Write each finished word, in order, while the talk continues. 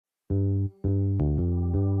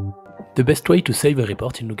The best way to save a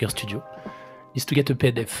report in Looker Studio is to get a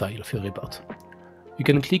PDF file of your report. You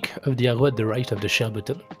can click on the arrow at the right of the Share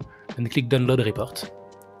button and click Download Report.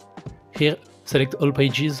 Here, select all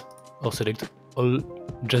pages or select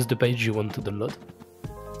just the page you want to download.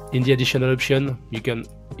 In the additional option, you can,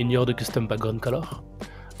 in the custom background color,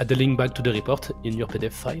 add a link back to the report in your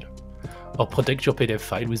PDF file, or protect your PDF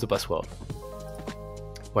file with a password.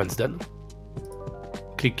 Once done,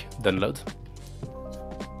 click Download.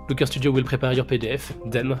 Looker Studio will prepare your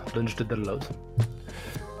PDF, then launch the download.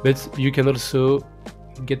 But you can also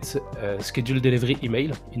get a scheduled delivery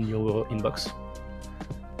email in your inbox.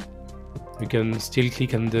 You can still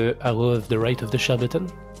click on the arrow at the right of the Share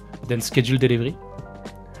button, then Schedule Delivery.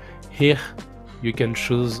 Here you can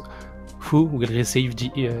choose who will receive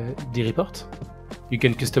the report. You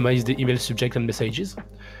can customize the email subject and messages.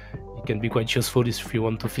 It can be quite useful if you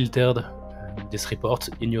want to filter this report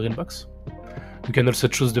in your inbox. You can also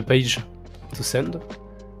choose the page to send,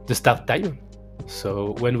 the start time,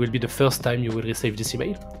 so when will be the first time you will receive this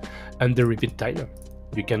email, and the repeat time.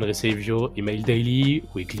 You can receive your email daily,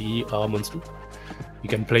 weekly, or monthly. You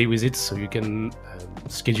can play with it, so you can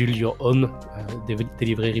schedule your own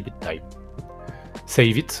delivery repeat time.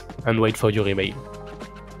 Save it and wait for your email.